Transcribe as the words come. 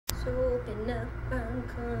up, I'm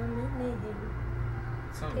coming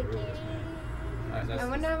in. Sounds Take rude. it easy. I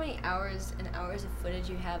wonder how many hours and hours of footage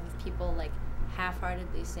you have of people like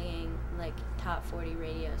half-heartedly singing like top 40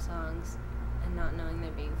 radio songs and not knowing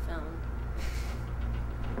they're being filmed.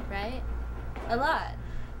 Right? A lot.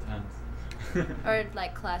 Tons. Or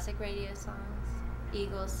like classic radio songs,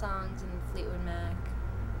 Eagles songs and Fleetwood Mac,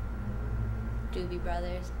 Doobie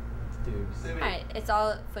Brothers. Dudes. Alright, it's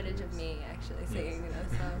all footage of me actually singing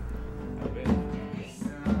those songs. Okay.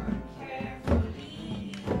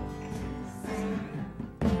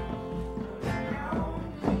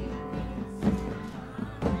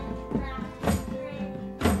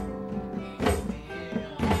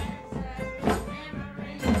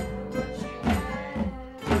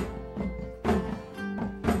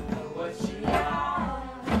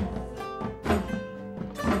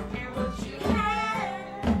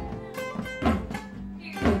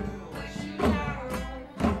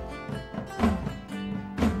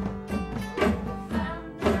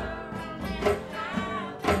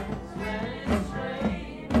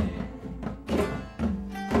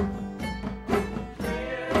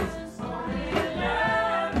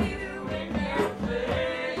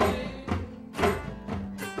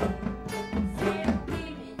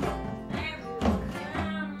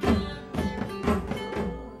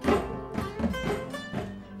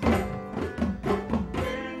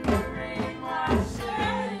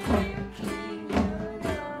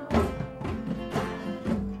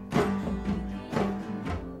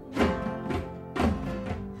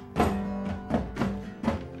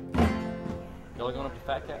 Y'all going up to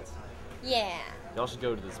Fat Cats? Yeah. Y'all should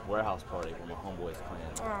go to this warehouse party where my homeboys clan.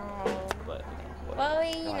 Oh. But Well,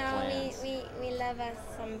 we love us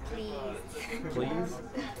some Pleased. Please?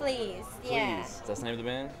 Please, yeah. Please. That's the name of the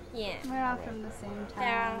band? Yeah. We're all from the same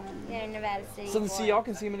town. They're in Nevada City. So see, y'all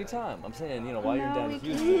can see them anytime. I'm saying, while you're down in we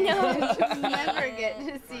Houston. can't. Never get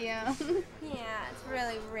to see them. Yeah, it's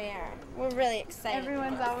really rare. We're really excited.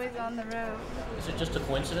 Everyone's always on the road. Is it just a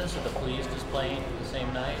coincidence that the Pleased is playing the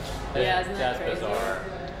same night? Yeah, isn't that That's crazy? bizarre.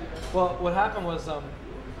 Well, what happened was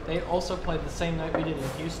they also played the same night we did in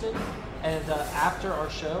Houston, and after our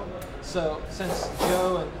show, so since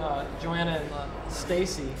Joe and Joanna and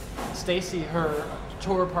Stacy, her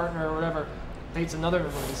tour partner or whatever, dates another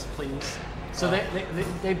member of this Please. So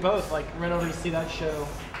they both like ran over to see that show.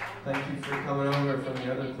 Thank you for coming over from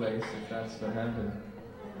the other place, if that's what happened.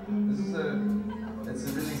 It's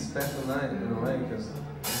a really special night in a way, because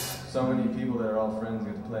so many people that are all friends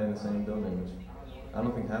get to play in the same building, which I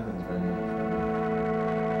don't think happens very much.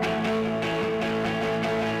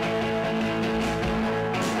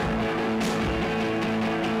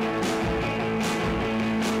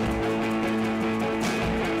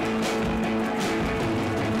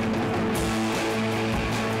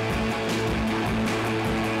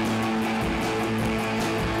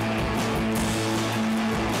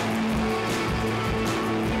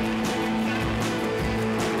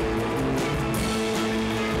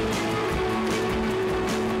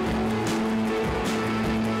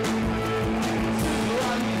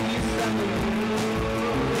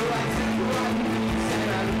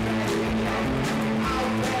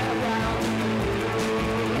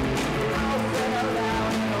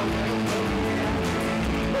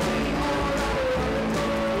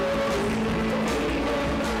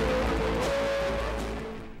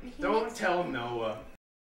 Don't tell Noah.